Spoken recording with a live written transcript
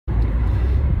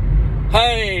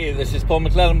Hey, this is Paul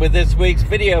McLellan with this week's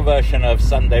video version of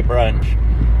Sunday Brunch.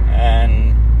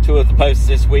 And two of the posts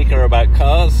this week are about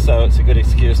cars, so it's a good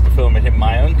excuse to film it in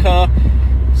my own car.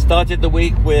 Started the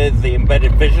week with the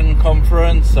Embedded Vision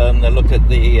conference and a look at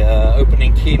the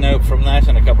opening keynote from that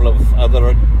and a couple of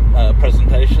other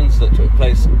presentations that took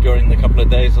place during the couple of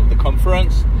days of the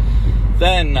conference.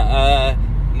 Then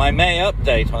my May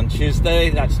update on Tuesday.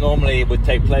 That's normally would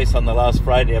take place on the last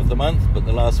Friday of the month, but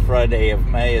the last Friday of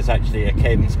May is actually a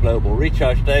Cadence Global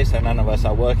Recharge Day, so none of us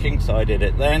are working, so I did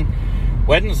it then.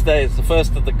 Wednesday is the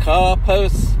first of the car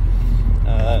posts.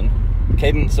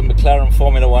 Cadence and McLaren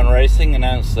Formula One Racing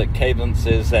announced that Cadence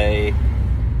is a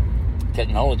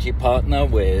technology partner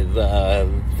with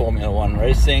Formula One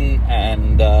Racing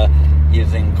and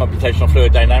using computational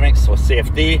fluid dynamics, or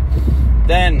CFD.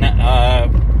 Then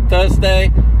Thursday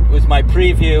was my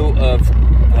preview of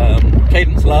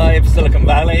CadenceLIVE Silicon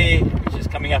Valley, which is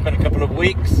coming up in a couple of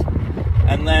weeks.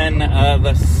 And then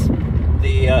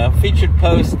the featured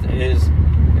post is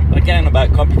again about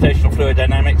computational fluid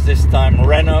dynamics, this time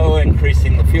Renault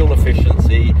increasing the fuel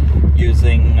efficiency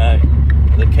using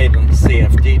the Cadence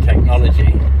CFD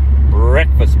technology.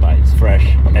 Breakfast bites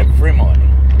fresh every morning.